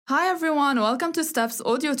Hi everyone, welcome to Steps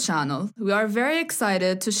audio channel. We are very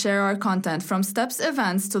excited to share our content from Steps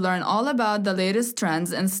events to learn all about the latest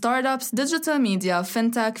trends in startups, digital media,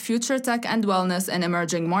 fintech, future tech, and wellness in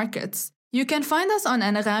emerging markets. You can find us on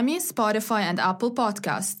Anagami, Spotify, and Apple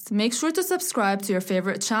Podcasts. Make sure to subscribe to your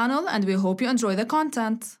favorite channel, and we hope you enjoy the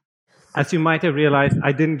content. As you might have realized,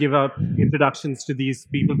 I didn't give out introductions to these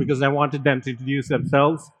people because I wanted them to introduce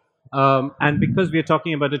themselves. And because we are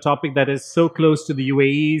talking about a topic that is so close to the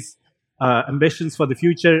UAE's ambitions for the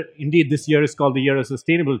future, indeed, this year is called the Year of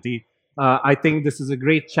Sustainability. I think this is a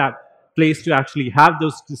great place to actually have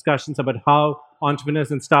those discussions about how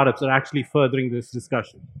entrepreneurs and startups are actually furthering this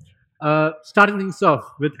discussion. Starting things off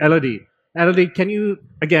with Elodie. Elodie, can you,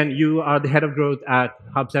 again, you are the head of growth at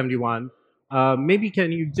Hub 71. Maybe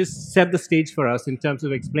can you just set the stage for us in terms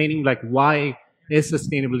of explaining like why is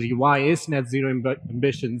sustainability, why is net zero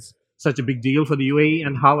ambitions such a big deal for the UAE,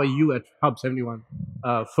 and how are you at Hub 71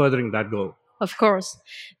 furthering that goal? Of course.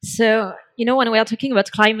 So, when we are talking about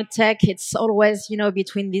climate tech, it's always,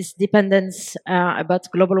 between this dependence about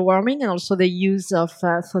global warming and also the use of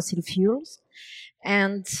fossil fuels.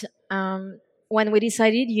 And when we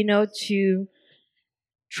decided, to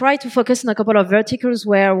try to focus on a couple of verticals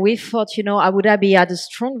where we thought, Abu Dhabi had a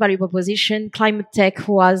strong value proposition. Climate tech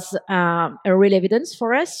was a real evidence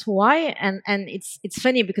for us. Why? And it's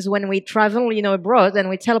funny because when we travel, abroad and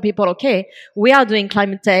we tell people, okay, we are doing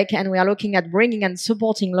climate tech and we are looking at bringing and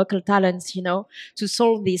supporting local talents, to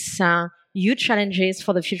solve these huge challenges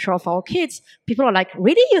for the future of our kids. People are like,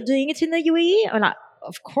 really? You're doing it in the UAE? I'm like,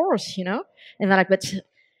 of course, And they're like, but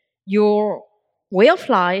your way of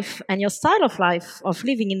life and your style of life of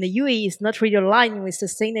living in the UAE is not really aligned with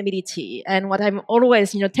sustainability. And what I'm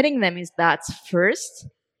always, telling them is that first,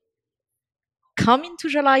 come into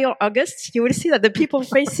July or August, you will see that the people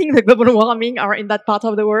facing the global warming are in that part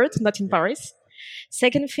of the world, not in Paris.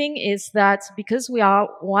 Second thing is that because we are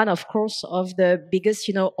one, of course, of the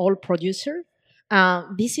biggest, oil producer,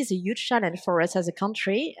 this is a huge challenge for us as a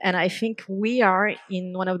country, and I think we are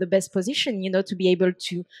in one of the best positions, to be able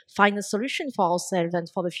to find a solution for ourselves and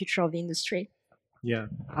for the future of the industry. Yeah,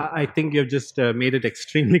 I think you've just made it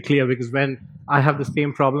extremely clear because when I have the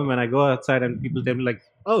same problem when I go outside and people tell me like,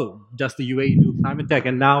 oh, does the UAE do climate tech?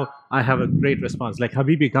 And now I have a great response like,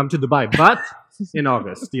 Habibi, come to Dubai, but in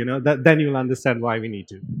August, then you'll understand why we need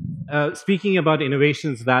to. Speaking about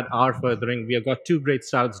innovations that are furthering, we have got two great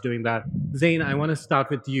startups doing that. Zain, I want to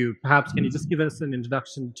start with you. Perhaps can you just give us an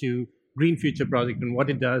introduction to Green Future Project and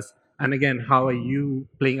what it does? And again, how are you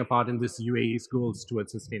playing a part in this UAE's goals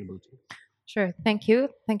towards sustainability? Sure. Thank you.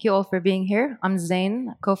 Thank you all for being here. I'm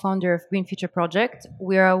Zain, co-founder of Green Future Project.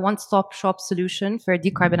 We're a one-stop shop solution for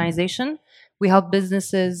decarbonization. We help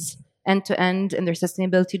businesses end-to-end in their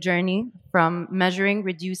sustainability journey from measuring,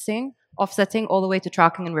 reducing, offsetting, all the way to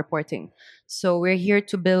tracking and reporting. So we're here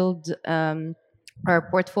to build our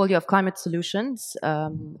portfolio of climate solutions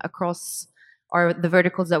across the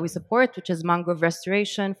verticals that we support, which is mangrove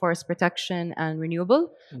restoration, forest protection, and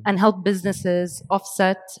renewable, and help businesses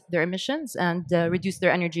offset their emissions and reduce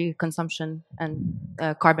their energy consumption and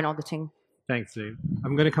carbon auditing. Thanks, Zain.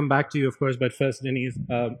 I'm going to come back to you, of course, but first, Denise,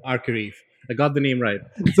 Arkarif. I got the name right.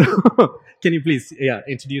 So, can you please,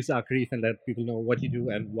 introduce Arkarif and let people know what you do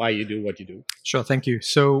and why you do what you do? Sure, thank you.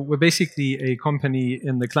 So we're basically a company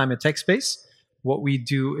in the climate tech space. What we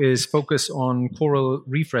do is focus on coral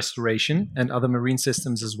reef restoration and other marine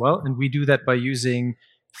systems as well. And we do that by using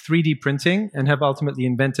 3D printing and have ultimately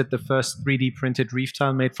invented the first 3D printed reef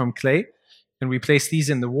tile made from clay. And we place these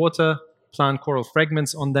in the water, plant coral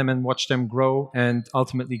fragments on them and watch them grow and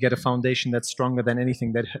ultimately get a foundation that's stronger than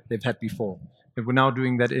anything that they've had before. And we're now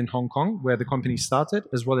doing that in Hong Kong, where the company started,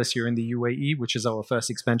 as well as here in the UAE, which is our first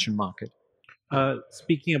expansion market.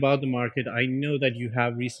 Speaking about the market, I know that you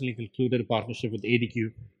have recently concluded a partnership with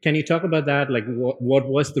ADQ. Can you talk about that? Like, what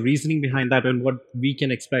was the reasoning behind that, and what we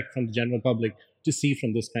can expect from the general public to see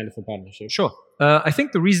from this kind of a partnership? Sure. I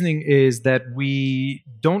think the reasoning is that we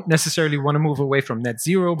don't necessarily want to move away from net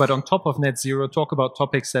zero, but on top of net zero, talk about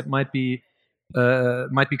topics that might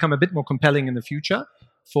become a bit more compelling in the future.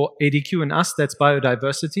 For ADQ and us, that's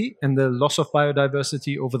biodiversity and the loss of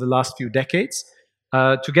biodiversity over the last few decades.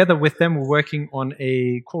 Together with them, we're working on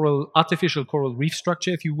a artificial coral reef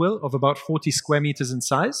structure, if you will, of about 40 square meters in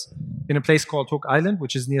size in a place called Hook Island,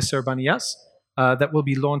 which is near Serbaniyas, that will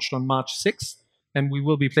be launched on March 6th. And we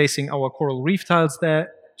will be placing our coral reef tiles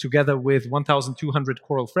there together with 1,200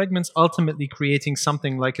 coral fragments, ultimately creating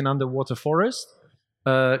something like an underwater forest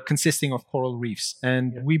consisting of coral reefs.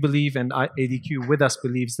 And we believe, and ADQ with us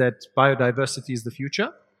believes, that biodiversity is the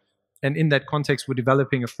future. And in that context, we're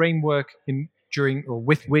developing a framework during or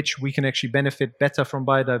with which we can actually benefit better from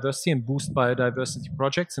biodiversity and boost biodiversity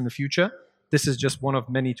projects in the future. This is just one of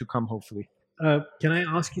many to come, hopefully. Can I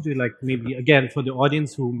ask you to, like, maybe again for the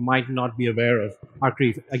audience who might not be aware of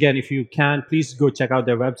Arcreef, again, if you can, please go check out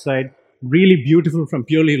their website. Really beautiful from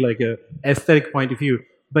purely like a aesthetic point of view.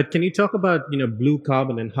 But can you talk about blue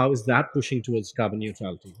carbon and how is that pushing towards carbon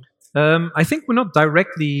neutrality? I think we're not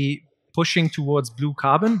directly pushing towards blue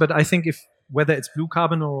carbon, but I think if whether it's blue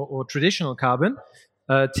carbon or traditional carbon,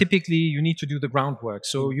 typically you need to do the groundwork.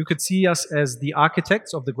 So you could see us as the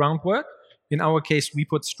architects of the groundwork. In our case, we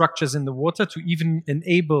put structures in the water to even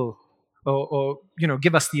enable or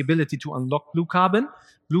give us the ability to unlock blue carbon.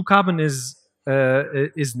 Blue carbon is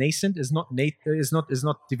nascent, is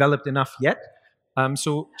not developed enough yet.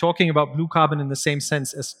 So talking about blue carbon in the same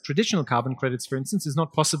sense as traditional carbon credits, for instance, is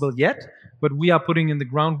not possible yet. But we are putting in the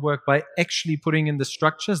groundwork by actually putting in the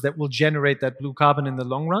structures that will generate that blue carbon in the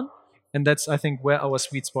long run, and that's, I think, where our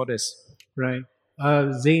sweet spot is. Right.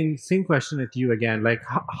 Zain, same question at you again. Like,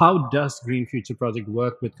 how does Green Future Project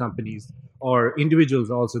work with companies or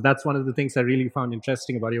individuals also? That's one of the things I really found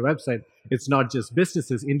interesting about your website. It's not just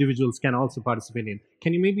businesses, individuals can also participate in.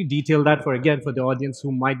 Can you maybe detail that for the audience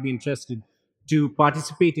who might be interested to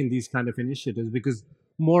participate in these kind of initiatives? Because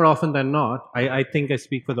more often than not, I think I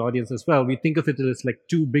speak for the audience as well, we think of it as like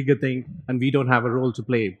too big a thing and we don't have a role to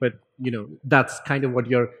play. But, that's kind of what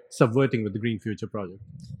you're subverting with the Green Future Project.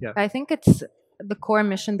 Yeah. I think it's the core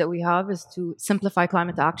mission that we have is to simplify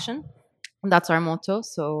climate action. And that's our motto.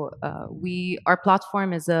 So our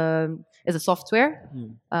platform is a software,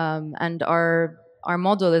 and our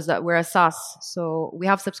model is that we're a SaaS. So we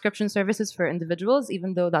have subscription services for individuals,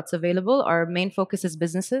 even though that's available. Our main focus is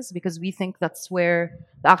businesses because we think that's where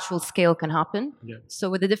the actual scale can happen. Yeah. So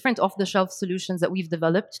with the different off-the-shelf solutions that we've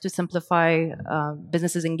developed to simplify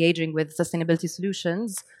businesses engaging with sustainability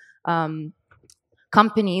solutions,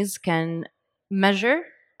 companies can measure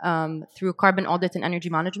through carbon audit and energy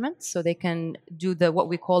management. So they can do what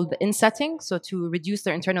we call the insetting, so to reduce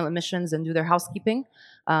their internal emissions and do their housekeeping,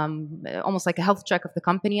 almost like a health check of the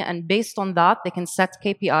company. And based on that, they can set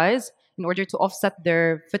KPIs in order to offset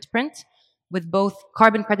their footprint with both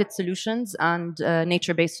carbon credit solutions and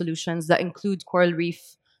nature-based solutions that include coral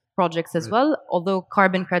reef projects as well. Although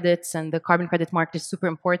carbon credits and the carbon credit market is super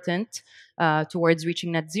important towards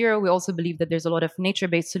reaching net zero, we also believe that there's a lot of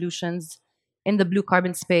nature-based solutions in the blue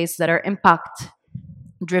carbon space that are impact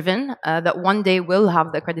driven, that one day will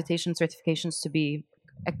have the accreditation certifications to be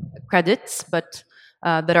credits, but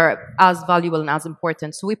that are as valuable and as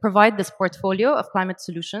important. So we provide this portfolio of climate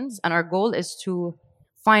solutions, and our goal is to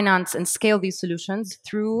finance and scale these solutions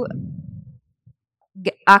through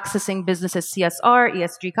accessing businesses CSR,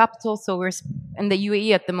 ESG capital. So we're in the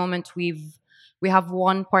UAE at the moment. We have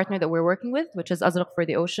one partner that we're working with, which is Azraq for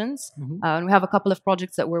the Oceans. And we have a couple of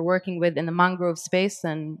projects that we're working with in the mangrove space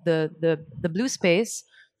and the blue space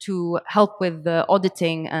to help with the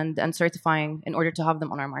auditing and certifying in order to have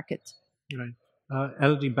them on our market. Right.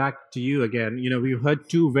 Elodie, back to you again. We've heard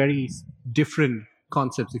two very different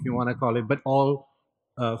concepts, if you want to call it, but all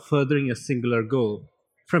furthering a singular goal.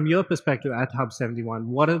 From your perspective at Hub 71,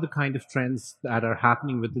 what are the kind of trends that are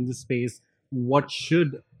happening within the space? What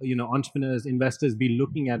should entrepreneurs, investors be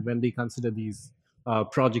looking at when they consider these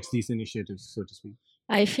projects, these initiatives, so to speak?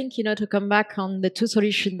 I think, to come back on the two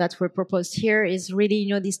solutions that were proposed here is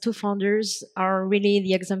really, these two founders are really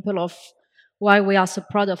the example of why we are so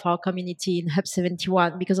proud of our community in Hub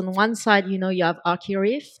 71. Because on one side, you have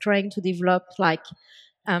Arcreef trying to develop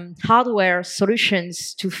hardware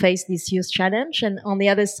solutions to face this huge challenge. And on the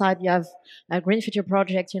other side, you have a Green Future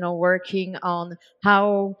Project, working on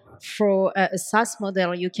how through a SaaS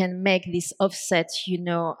model, you can make this offset,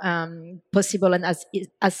 possible and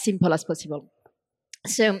as simple as possible.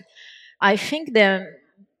 So I think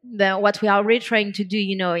what we are really trying to do,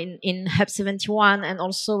 in Hub 71, and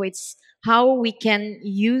also it's how we can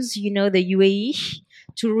use, the UAE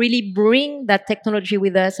to really bring that technology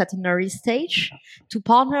with us at an early stage, to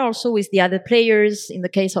partner also with the other players. In the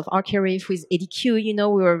case of Arcreef with ADQ, we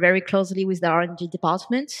were very closely with the R&D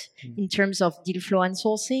department in terms of deal flow and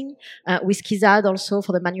sourcing, with Kizad also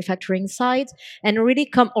for the manufacturing side, and really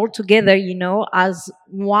come all together, as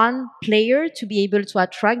one player to be able to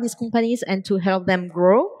attract these companies and to help them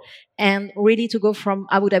grow and really to go from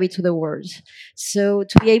Abu Dhabi to the world. So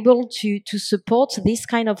to be able to support this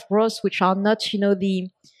kind of growth, which are not,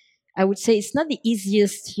 I would say it's not the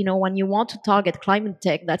easiest, when you want to target climate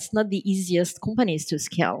tech, that's not the easiest companies to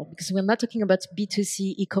scale, because we're not talking about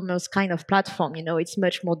B2C e-commerce kind of platform, it's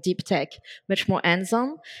much more deep tech, much more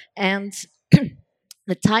hands-on. And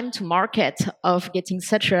the time to market of getting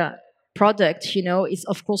such a product, is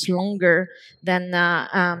of course longer than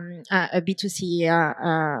a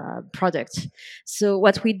B2C product. So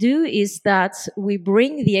what we do is that we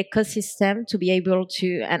bring the ecosystem to be able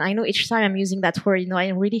to, and I know each time I'm using that word, I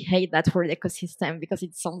really hate that word ecosystem because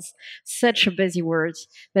it sounds such a busy word,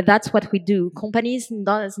 but that's what we do. Companies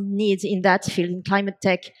does need in that field, in climate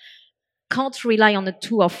tech, can't rely on a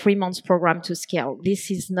 2 or 3 months program to scale.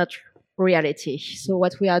 This is not reality. So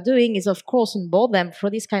what we are doing is, of course, onboard them for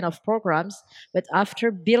these kind of programs, but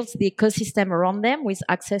after build the ecosystem around them with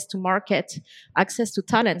access to market, access to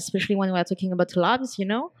talent, especially when we are talking about labs,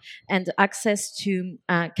 and access to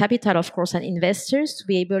capital, of course, and investors to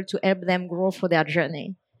be able to help them grow for their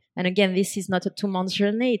journey. And again, this is not a 2 month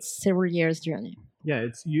journey; it's several years journey. Yeah,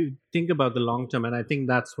 it's you think about the long term, and I think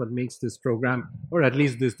that's what makes this program, or at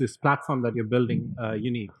least this platform that you're building,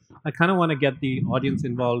 unique. I kind of want to get the audience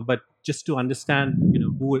involved, but just to understand,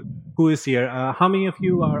 who is here. How many of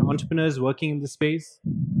you are entrepreneurs working in this space?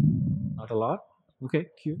 Not a lot. Okay,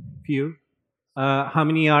 few. How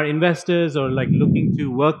many are investors or like looking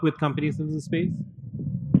to work with companies in this space?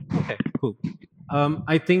 Okay, cool.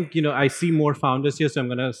 I think I see more founders here, so I'm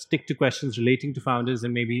going to stick to questions relating to founders,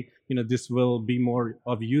 and maybe this will be more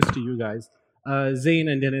of use to you guys. Zain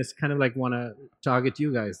and Dennis, kind of like want to target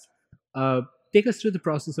you guys. Take us through the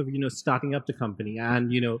process of starting up the company,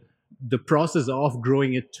 and the process of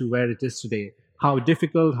growing it to where it is today. How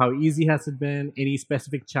difficult, how easy has it been? Any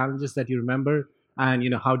specific challenges that you remember, and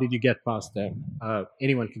how did you get past them?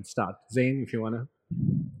 Anyone can start. Zain, if you want to.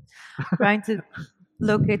 Trying to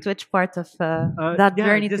locate which part of that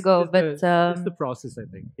journey to go. But just the process, I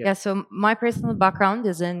think. Yeah. So my personal background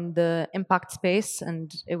is in the impact space,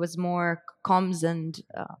 and it was more comms and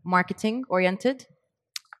marketing oriented.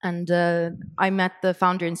 And I met the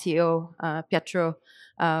founder and CEO, Pietro,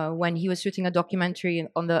 when he was shooting a documentary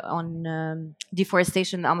on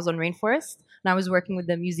deforestation in the Amazon rainforest. And I was working with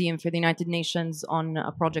the Museum for the United Nations on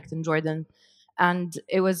a project in Jordan. And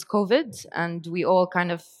it was COVID, and we all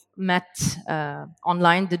kind of met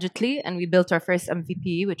online digitally, and we built our first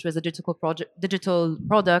MVP, which was a digital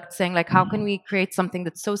product, saying like, how can we create something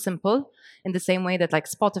that's so simple in the same way that like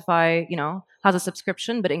Spotify, has a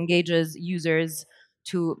subscription but engages users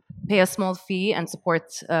to pay a small fee and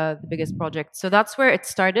support the biggest project. So that's where it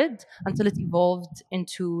started until it evolved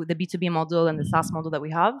into the B2B model and the SaaS model that we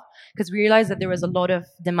have, because we realized that there was a lot of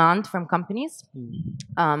demand from companies,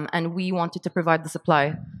 and we wanted to provide the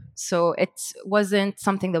supply. So it wasn't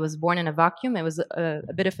something that was born in a vacuum. It was a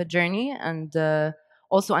bit of a journey, and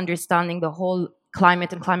also understanding the whole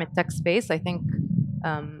climate and climate tech space. I think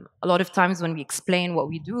a lot of times when we explain what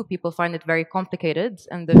we do, people find it very complicated.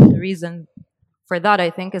 And the reason for that, I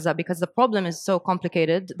think, is that because the problem is so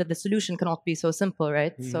complicated that the solution cannot be so simple,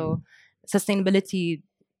 right? So sustainability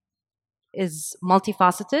is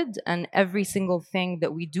multifaceted, and every single thing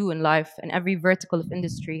that we do in life and every vertical of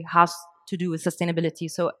industry has to do with sustainability.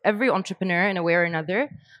 So every entrepreneur, in a way or another,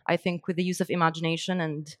 I think, with the use of imagination,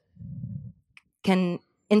 and can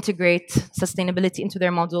integrate sustainability into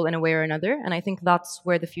their model in a way or another. And I think that's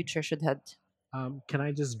where the future should head. Can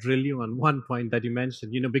I just drill you on one point that you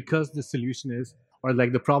mentioned? Because the solution is, or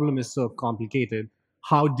like the problem is so complicated,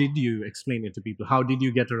 how did you explain it to people? How did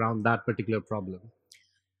you get around that particular problem?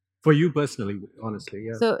 For you personally, honestly,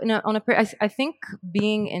 yeah. So, I think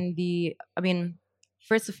being in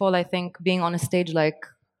first of all, I think being on a stage like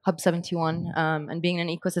Hub 71 and being in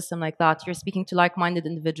an ecosystem like that, you're speaking to like-minded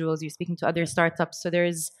individuals, you're speaking to other startups. So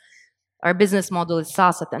our business model is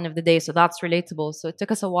SaaS at the end of the day, so that's relatable. So it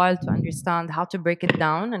took us a while to understand how to break it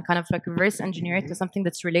down and kind of like reverse engineer it to something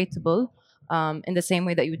that's relatable, in the same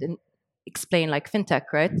way that you would explain like fintech,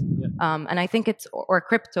 right? Yeah. And I think or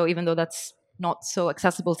crypto, even though that's not so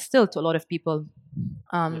accessible still to a lot of people.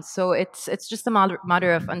 So it's just a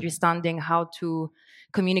matter of understanding how to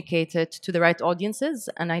communicate it to the right audiences.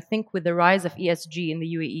 And I think with the rise of ESG in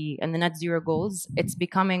the UAE and the net zero goals, it's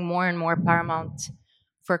becoming more and more paramount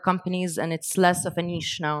for companies, and it's less of a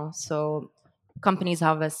niche now. So companies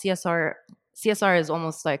have a CSR. CSR is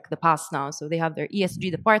almost like the past now. So they have their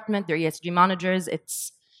ESG department, their ESG managers.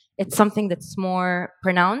 It's something that's more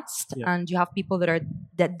pronounced, and you have people that are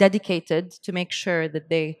dedicated to make sure that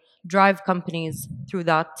they drive companies through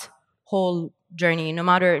that whole journey, no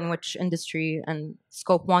matter in which industry. And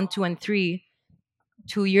scope 1, 2, and 3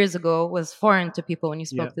 2 years ago was foreign to people when you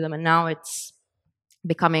spoke to them, and now it's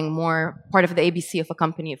becoming more part of the ABC of a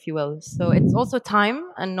company, if you will. So it's also time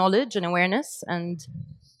and knowledge and awareness, and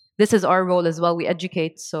this is our role as well. We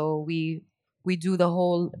educate, so we do the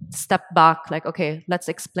whole step back, like, okay, let's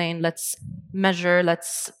explain, let's measure,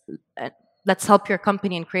 let's help your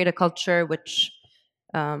company and create a culture which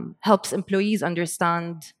helps employees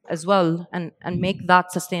understand as well, and make that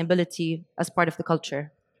sustainability as part of the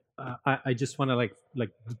culture. I just want to like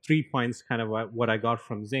the 3 points kind of what I got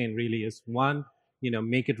from Zain really is one,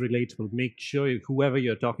 make it relatable, make sure whoever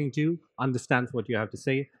you're talking to understands what you have to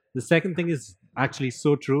say. The second thing is actually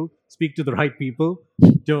so true: speak to the right people,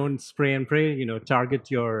 don't spray and pray,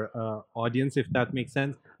 target your audience, if that makes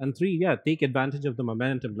sense. And three, yeah, take advantage of the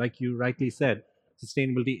momentum, like you rightly said.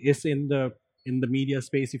 Sustainability is in the media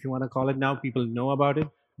space, if you want to call it. Now people know about it.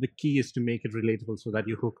 The key is to make it relatable so that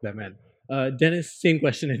you hook them in. Dennis, same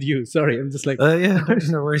question at you. Sorry, I'm just like Yeah,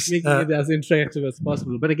 no worries. making it as interactive as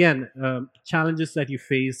possible. But again, challenges that you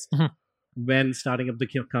faced when starting up the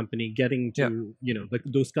company, getting to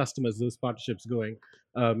those customers, those partnerships going.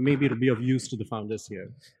 Maybe it'll be of use to the founders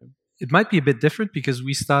here. It might be a bit different because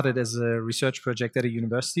we started as a research project at a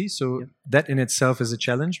university. So that in itself is a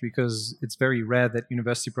challenge, because it's very rare that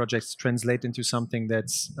university projects translate into something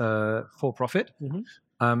that's for profit.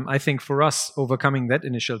 I think for us, overcoming that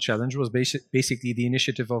initial challenge was basically the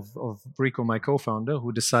initiative of Brico, my co-founder,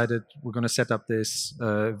 who decided we're going to set up this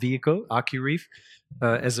vehicle, ArchiReef,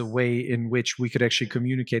 as a way in which we could actually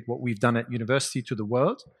communicate what we've done at university to the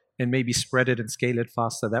world, and maybe spread it and scale it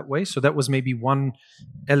faster that way. So that was maybe one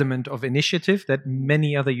element of initiative that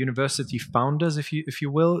many other university founders, if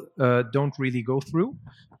you will, don't really go through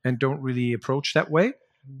and don't really approach that way.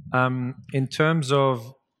 In terms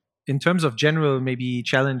of general maybe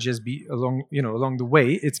challenges along the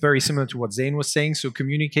way, it's very similar to what Zain was saying. So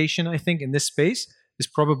communication, I think, in this space is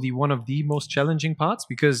probably one of the most challenging parts,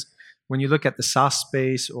 because when you look at the SaaS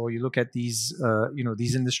space, or you look at these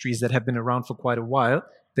these industries that have been around for quite a while,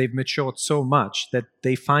 they've matured so much that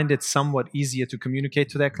they find it somewhat easier to communicate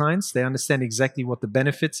to their clients. They understand exactly what the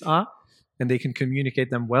benefits are, and they can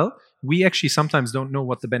communicate them well. We actually sometimes don't know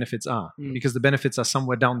what the benefits are, because the benefits are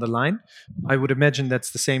somewhere down the line. I would imagine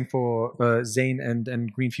that's the same for Zain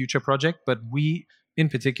and Green Future Project, but we in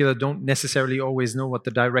particular don't necessarily always know what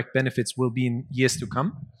the direct benefits will be in years to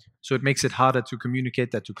come. So it makes it harder to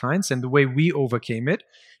communicate that to clients. And the way we overcame it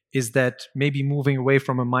is that maybe moving away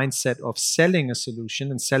from a mindset of selling a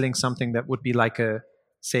solution and selling something that would be like a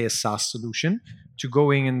SaaS solution, to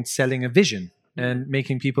going and selling a vision and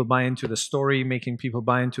making people buy into the story, making people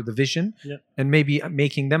buy into the vision, and maybe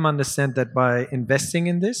making them understand that by investing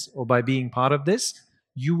in this or by being part of this,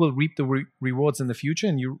 you will reap the rewards in the future,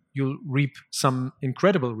 and you'll reap some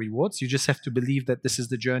incredible rewards. You just have to believe that this is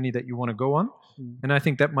the journey that you want to go on. And I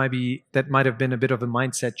think that might have been a bit of a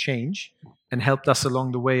mindset change and helped us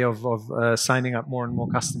along the way of signing up more and more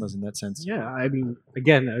customers in that sense. Yeah, I mean,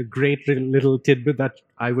 again, a great little tidbit that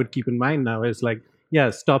I would keep in mind now is like,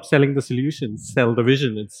 stop selling the solutions, sell the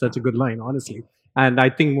vision. It's such a good line, honestly. And I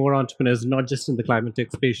think more entrepreneurs, not just in the climate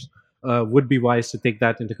tech space, would be wise to take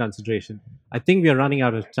that into consideration. I think we are running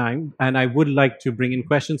out of time, and I would like to bring in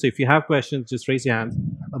questions. So if you have questions, just raise your hands.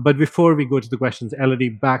 But before we go to the questions, Elodie,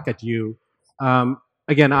 back at you.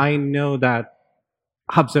 Again, I know that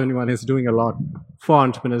Hub 71 is doing a lot for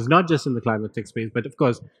entrepreneurs, not just in the climate tech space, but of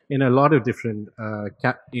course in a lot of different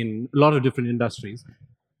industries.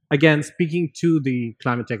 Again, speaking to the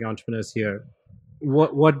climate tech entrepreneurs here,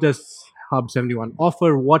 what does Hub 71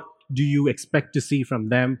 offer? What do you expect to see from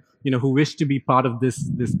them, who wish to be part of this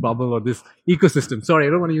bubble or this ecosystem? Sorry, I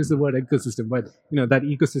don't want to use the word ecosystem, but that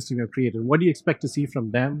ecosystem you've created. What do you expect to see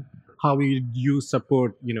from them? How will you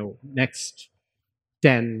support next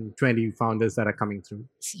 10, 20 founders that are coming through?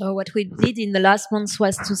 So what we did in the last months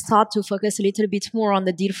was to start to focus a little bit more on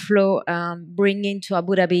the deal flow, bringing to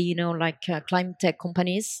Abu Dhabi, climate tech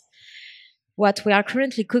companies. What we are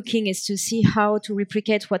currently cooking is to see how to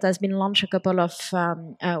replicate what has been launched a couple of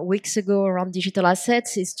weeks ago around digital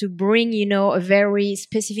assets, is to bring, a very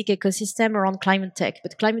specific ecosystem around climate tech.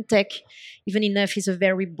 But climate tech, even enough, is a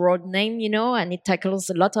very broad name, and it tackles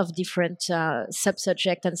a lot of different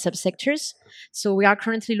sub-subjects and subsectors. So we are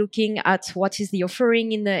currently looking at what is the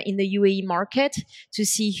offering in the UAE market, to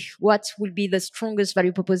see what will be the strongest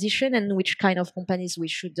value proposition and which kind of companies we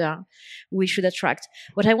should attract.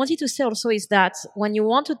 What I wanted to say also is that when you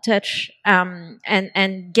want to touch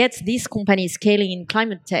and get these companies scaling in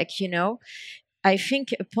climate tech, I think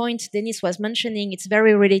a point Dennis was mentioning, it's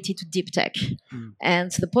very related to deep tech.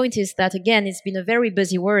 And the point is that, again, it's been a very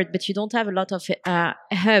busy word, but you don't have a lot of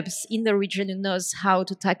hubs in the region who knows how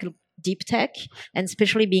to tackle deep tech, and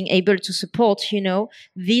especially being able to support,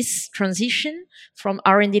 this transition from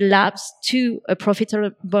R&D labs to a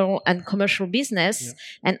profitable and commercial business. Yeah.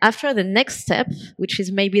 And after the next step, which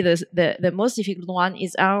is maybe the most difficult one,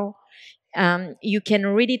 is how you can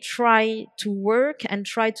really try to work and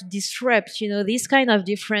try to disrupt, these kind of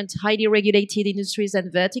different highly regulated industries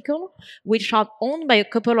and vertical, which are owned by a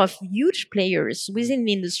couple of huge players within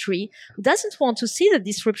the industry who doesn't want to see the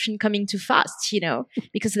disruption coming too fast,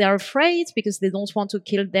 because they're afraid, because they don't want to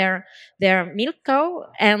kill their milk cow.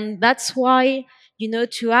 And that's why,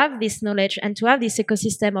 to have this knowledge and to have this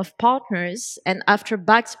ecosystem of partners, and after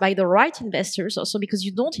backed by the right investors, also because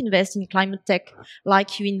you don't invest in climate tech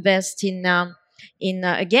like you invest in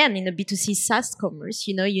again in a B2C SaaS commerce.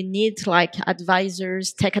 You need like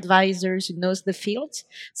advisors, tech advisors who knows the field.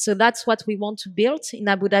 So that's what we want to build in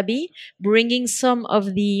Abu Dhabi, bringing some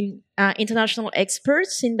of the international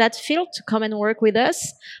experts in that field to come and work with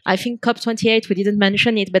us. I think COP28, we didn't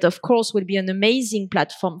mention it, but of course will be an amazing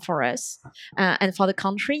platform for us and for the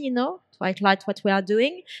country, to highlight what we are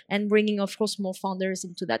doing and bringing, of course, more founders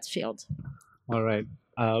into that field. All right.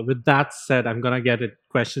 With that said, I'm going to get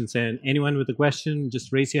questions in. Anyone with a question,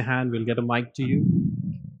 just raise your hand. We'll get a mic to you.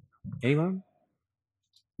 Anyone?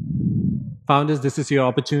 Founders, this is your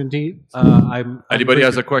opportunity. Anybody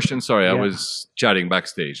has a question? Sorry, Yeah. I was chatting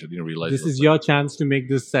backstage. I didn't realize. This is your chance to make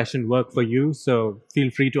this session work for you. So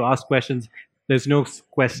feel free to ask questions. There's no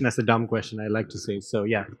question as a dumb question, I like to say. So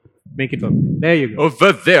yeah, make it work. There you go.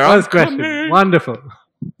 Over there. First question. Wonderful.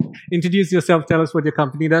 Introduce yourself, tell us what your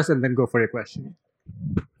company does, and then go for your question.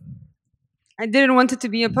 I didn't want it to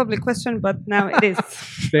be a public question, but now it is.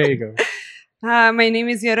 There you go. My name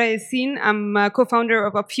is Yara Yassine. I'm a co-founder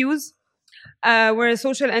of Upfuse. We're a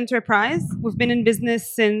social enterprise. We've been in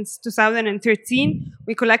business since 2013.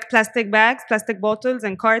 We collect plastic bags, plastic bottles,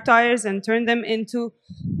 and car tires and turn them into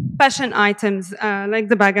fashion items, like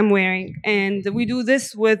the bag I'm wearing. And we do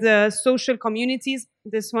this with social communities.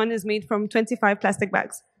 This one is made from 25 plastic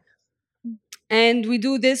bags. And we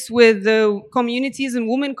do this with communities and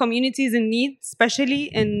women communities in need, especially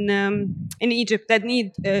in Egypt, that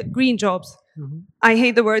need green jobs. Mm-hmm. I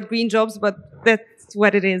hate the word green jobs, but that's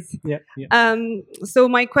what it is. Yeah, yeah. So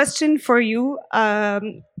my question for you,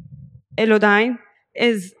 Elodine,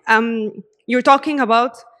 is you're talking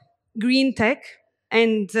about green tech,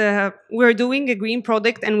 and we're doing a green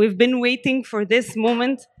product, and we've been waiting for this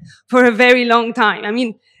moment for a very long time. I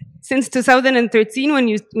mean, since 2013, when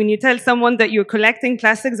you tell someone that you're collecting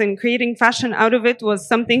plastics and creating fashion out of it was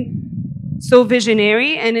something so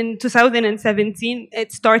visionary. And in 2017,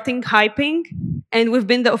 it's starting hyping. And we've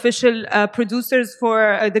been the official producers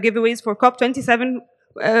for the giveaways for COP27,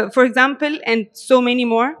 for example, and so many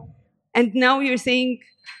more. And now you're saying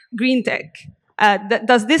green tech.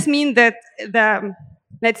 Does this mean that the,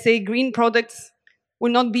 let's say, green products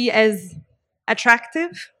will not be as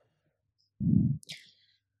attractive?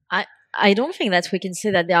 I don't think that we can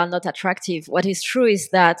say that they are not attractive. What is true is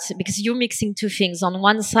that because you're mixing two things. On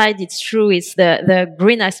one side, it's true, it's the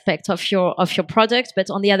green aspect of your product, but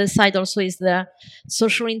on the other side also is the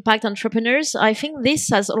social impact entrepreneurs. I think this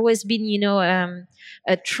has always been,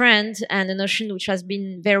 a trend and a notion which has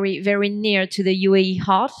been very, very near to the UAE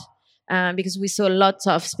heart. Because we saw a lot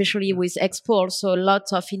of, especially with Expo, also a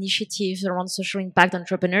lot of initiatives around social impact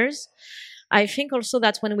entrepreneurs. I think also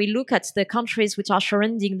that when we look at the countries which are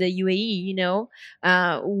surrounding the UAE,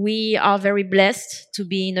 we are very blessed to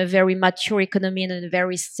be in a very mature economy and a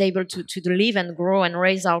very stable to live and grow and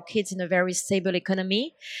raise our kids in a very stable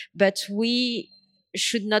economy. But we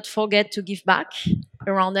should not forget to give back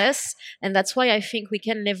around us. And that's why I think we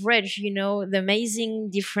can leverage, the amazing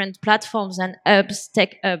different platforms and hubs,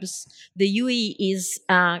 tech hubs, the UAE is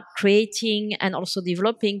creating and also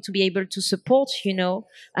developing to be able to support,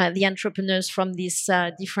 the entrepreneurs from these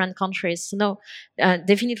different countries. So no,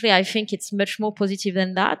 definitely I think it's much more positive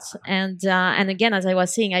than that. And again, as I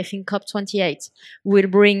was saying, I think COP28 will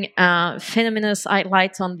bring phenomenal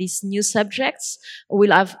highlight on these new subjects.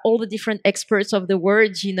 We'll have all the different experts of the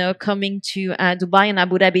world, coming to Dubai and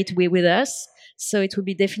Abu Dhabi to be with us. So it will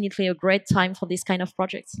be definitely a great time for this kind of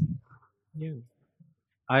projects. Yeah.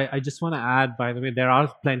 I just want to add, by the way, there are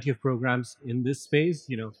plenty of programs in this space.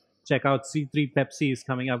 Check out C3 Pepsi is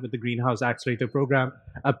coming up with the Greenhouse Accelerator program.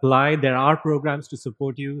 Apply. There are programs to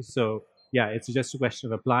support you. So yeah, it's just a question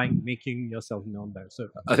of applying, making yourself known there. So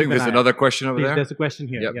I think there's another question over there. There's a question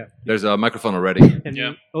here. Yep. Yeah. There's a microphone already.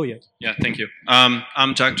 Yeah. Oh, yeah. Yeah, thank you.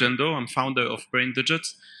 I'm Jack Jendo. I'm founder of Brain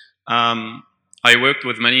Digits. I worked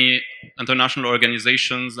with many international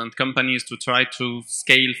organizations and companies to try to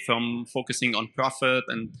scale from focusing on profit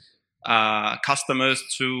and customers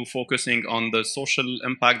to focusing on the social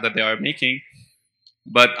impact that they are making.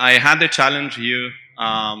 But I had a challenge here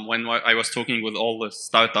when I was talking with all the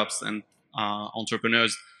startups and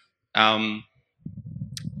entrepreneurs.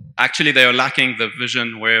 Actually, they are lacking the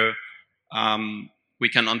vision where we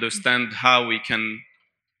can understand how we can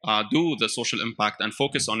do the social impact and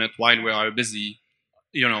focus on it while we are busy,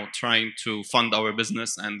 trying to fund our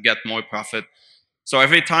business and get more profit. So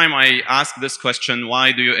every time I ask this question,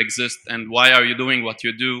 why do you exist and why are you doing what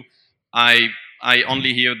you do, I I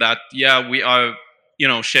only hear that, yeah, we are,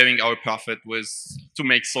 sharing our profit with to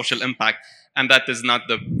make social impact, and that is not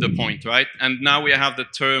the point, right? And now we have the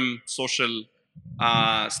term social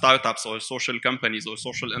startups or social companies or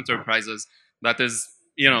social enterprises that is,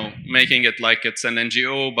 making it like it's an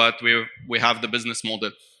NGO, but we have the business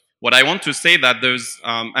model. What I want to say that there's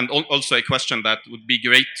and also a question that would be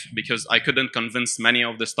great, because I couldn't convince many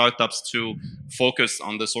of the startups to focus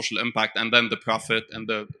on the social impact and then the profit and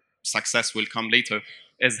the success will come later,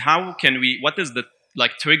 is how can we, what is the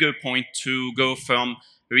trigger point to go from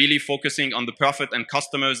really focusing on the profit and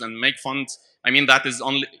customers and make funds? I mean, that is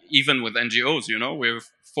only even with NGOs, we're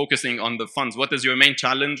focusing on the funds. What is your main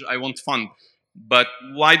challenge? I want fund. But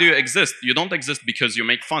why do you exist? You don't exist because you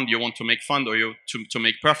make fund. You want to make fund or to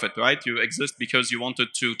make profit, right? You exist because you wanted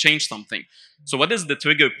to change something. So what is the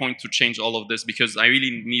trigger point to change all of this? Because I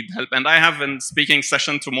really need help. And I have a speaking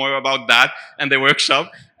session tomorrow about that and the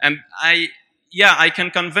workshop. And I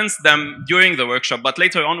can convince them during the workshop, but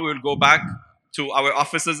later on we'll go back to our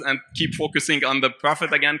offices and keep focusing on the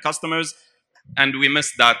profit again, customers. And we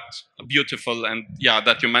miss that beautiful, and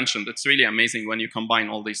that you mentioned. It's really amazing when you combine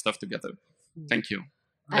all these stuff together. Thank you.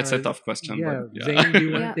 That's a tough question. Yeah. But, Zain, do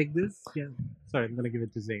you want to take this? Yeah. Sorry, I'm going to give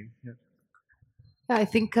it to Zain. Yeah. I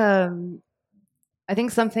think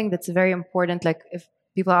something that's very important, like if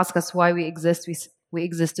people ask us why we exist, we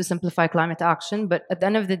exist to simplify climate action. But at the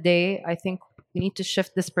end of the day, I think we need to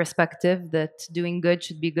shift this perspective that doing good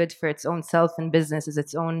should be good for its own self, and business is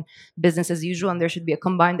its own business as usual, and there should be a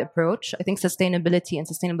combined approach. I think sustainability and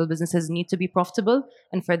sustainable businesses need to be profitable,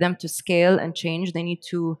 and for them to scale and change, they need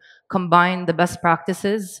to combine the best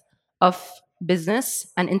practices of business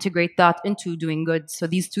and integrate that into doing good. So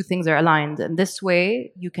these two things are aligned, and this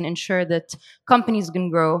way you can ensure that companies can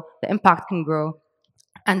grow, the impact can grow,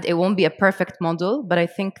 and it won't be a perfect model, but I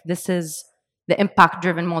think this is the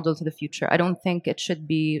impact-driven model to the future. I don't think it should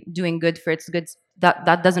be doing good for its good.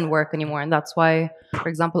 That doesn't work anymore, and that's why, for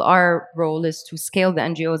example, our role is to scale the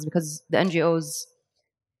NGOs, because the NGOs,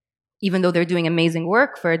 even though they're doing amazing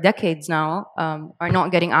work for decades now, are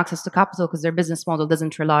not getting access to capital because their business model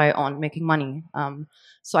doesn't rely on making money.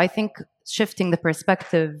 So I think shifting the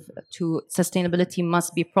perspective to sustainability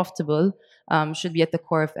must be profitable should be at the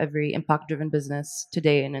core of every impact-driven business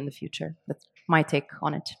today and in the future. That's my take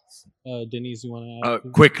on it. Denise, you want to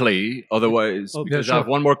add? Quickly, otherwise, because I have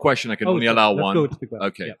one more question, I can only allow one. Go to the question.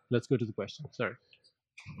 Okay. Yeah, let's go to the question. Sorry.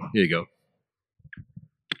 Here you go.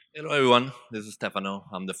 Hello, everyone. This is Stefano.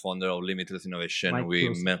 I'm the founder of Limitless Innovation.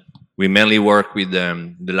 We mainly work with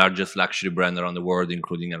the largest luxury brand around the world,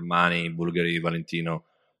 including Armani, Bulgari, Valentino,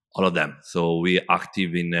 all of them. So we're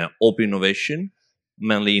active in open innovation,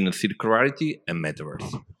 mainly in circularity and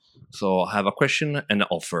metaverse. So I have a question and an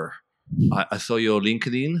offer. I saw your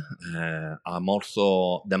LinkedIn. I'm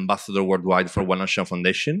also the ambassador worldwide for One Ocean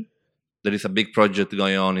Foundation. There is a big project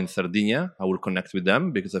going on in Sardinia. I will connect with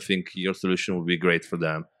them because I think your solution will be great for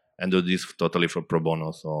them. And do this totally for pro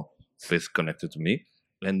bono, so please connect it to me.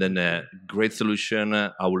 And then a great solution.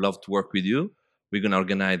 I would love to work with you. We're going to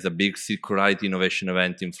organize a big circularity innovation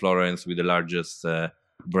event in Florence with the largest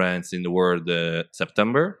brands in the world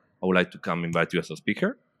September. I would like to come invite you as a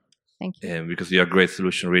speaker. Thank you. Because you're a great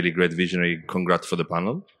solution, really great visionary. Congrats for the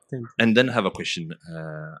panel. Thank you. And then I have a question.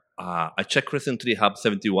 I checked recently Hub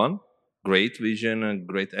 71. Great vision,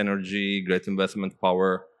 great energy, great investment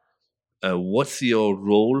power. What's your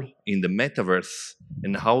role in the metaverse,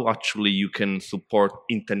 and how actually you can support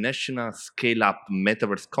international scale-up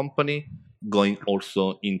metaverse company going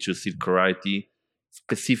also into circularity,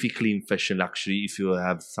 specifically in fashion luxury, if you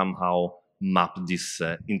have somehow mapped this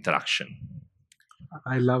interaction?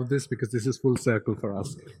 I love this because this is full circle for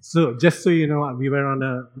us. So just so you know, we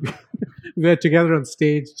we were together on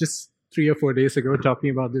stage just 3 or 4 days ago talking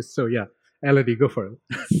about this. So yeah. Elodie, go for it.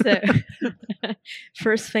 So,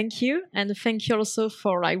 first, thank you. And thank you also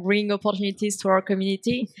for bringing opportunities to our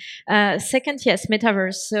community. Second, yes,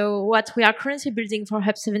 metaverse. So what we are currently building for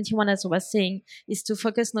Hub 71, as I was saying, is to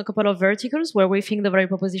focus on a couple of verticals where we think the value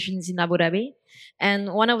proposition is in Abu Dhabi.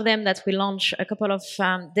 And one of them that we launched a couple of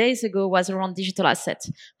days ago was around digital assets.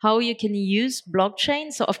 How you can use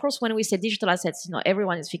blockchain. So of course, when we say digital assets,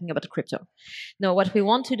 everyone is thinking about crypto. No, what we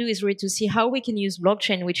want to do is really to see how we can use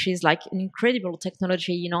blockchain, which is like an incredible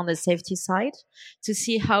technology, on the safety side, to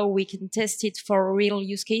see how we can test it for real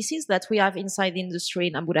use cases that we have inside the industry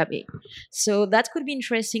in Abu Dhabi. So that could be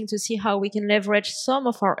interesting to see how we can leverage some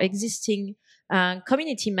of our existing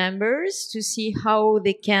community members to see how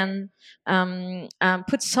they can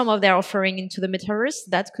put some of their offering into the metaverse.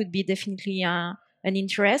 That could be definitely an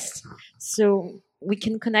interest. So we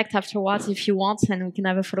can connect afterwards if you want, and we can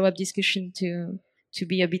have a follow-up discussion to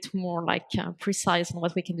be a bit more precise on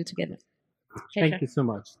what we can do together. Pleasure. Thank you so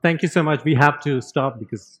much. Thank you so much. We have to stop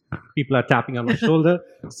because people are tapping on my shoulder.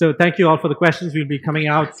 So thank you all for the questions. We'll be coming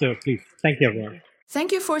out. So please, thank you, everyone.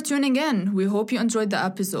 Thank you for tuning in. We hope you enjoyed the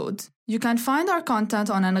episode. You can find our content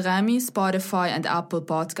on Anghami, Spotify, and Apple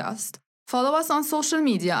Podcast. Follow us on social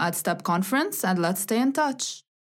media at Step Conference, and let's stay in touch.